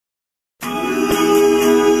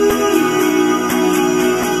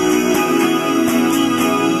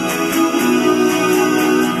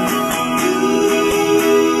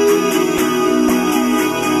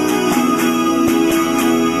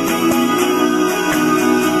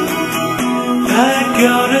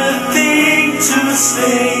got a thing to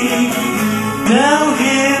say. Now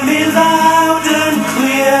hear me loud and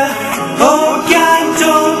clear. Oh gang,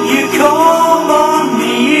 don't you call on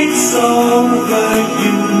me, it's over,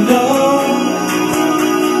 you know.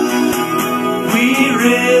 We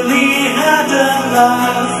really had a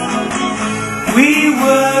laugh. We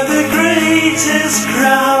were the greatest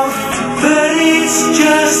crowd, but it's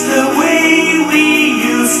just the way we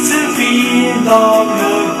used to be long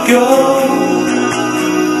ago.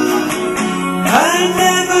 I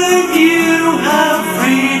never knew how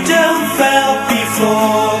freedom felt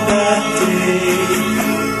before that day.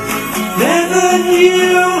 Never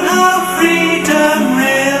knew how freedom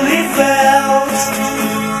really felt.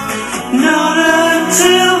 Not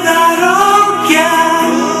until that old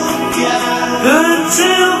gang,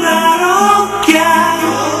 until that old gang,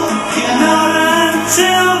 not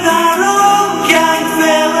until that old gang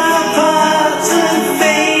fell apart and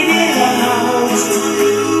faded out.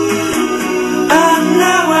 And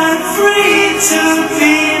now I'm free to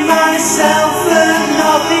be myself and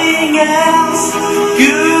nothing else.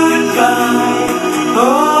 Goodbye,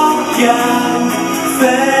 old gang,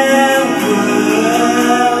 farewell.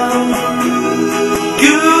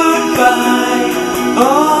 Goodbye,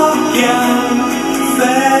 old gang,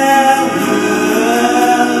 farewell.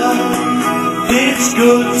 It's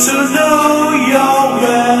good to know you're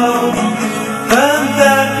well and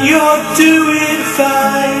that you're doing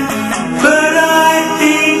fine, but I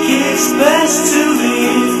think it's best to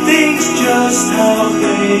leave things just how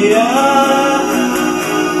they are.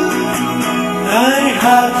 I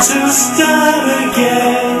had to start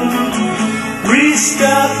again,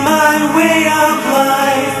 restart my way of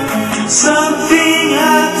life. Something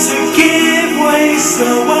had to give way, so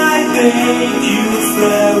I bade you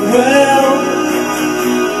farewell.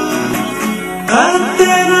 And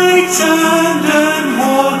then I turned and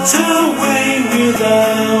walked away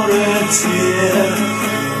without a tear.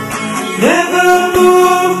 Never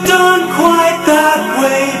moved on quite that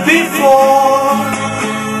way before.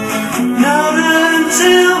 Not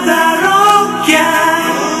until that old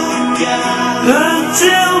gang,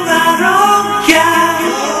 until that old gang,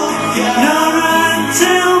 not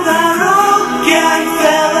until that old gang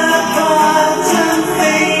fell apart and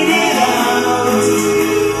faded out.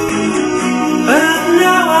 But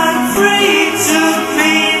now I'm free to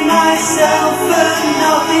be myself and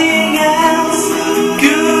nothing else.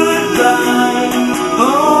 Goodbye,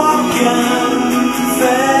 old gang,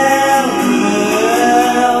 farewell.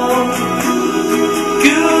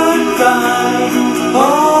 Goodbye,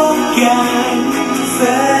 old gang,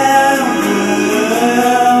 farewell.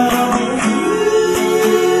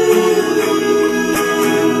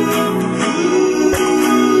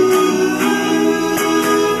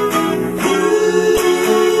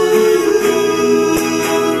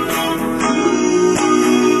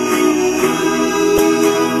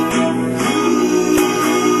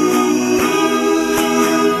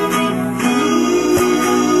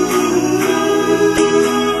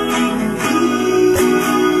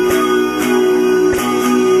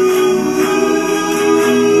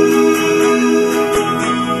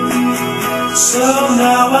 So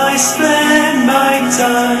now I spend my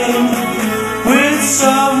time with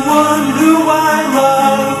someone who I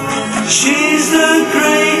love. She's the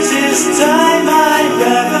greatest time I've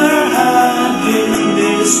ever had in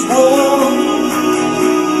this world.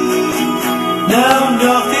 Now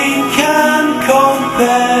nothing can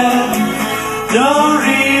compare, nor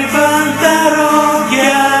even that old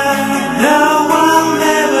gang. Now I'll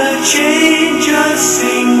never change a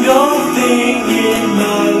single thing in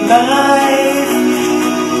my life.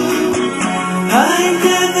 I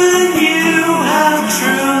never knew how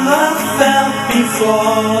true love felt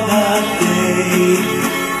before that day.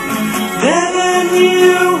 Never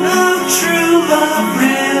knew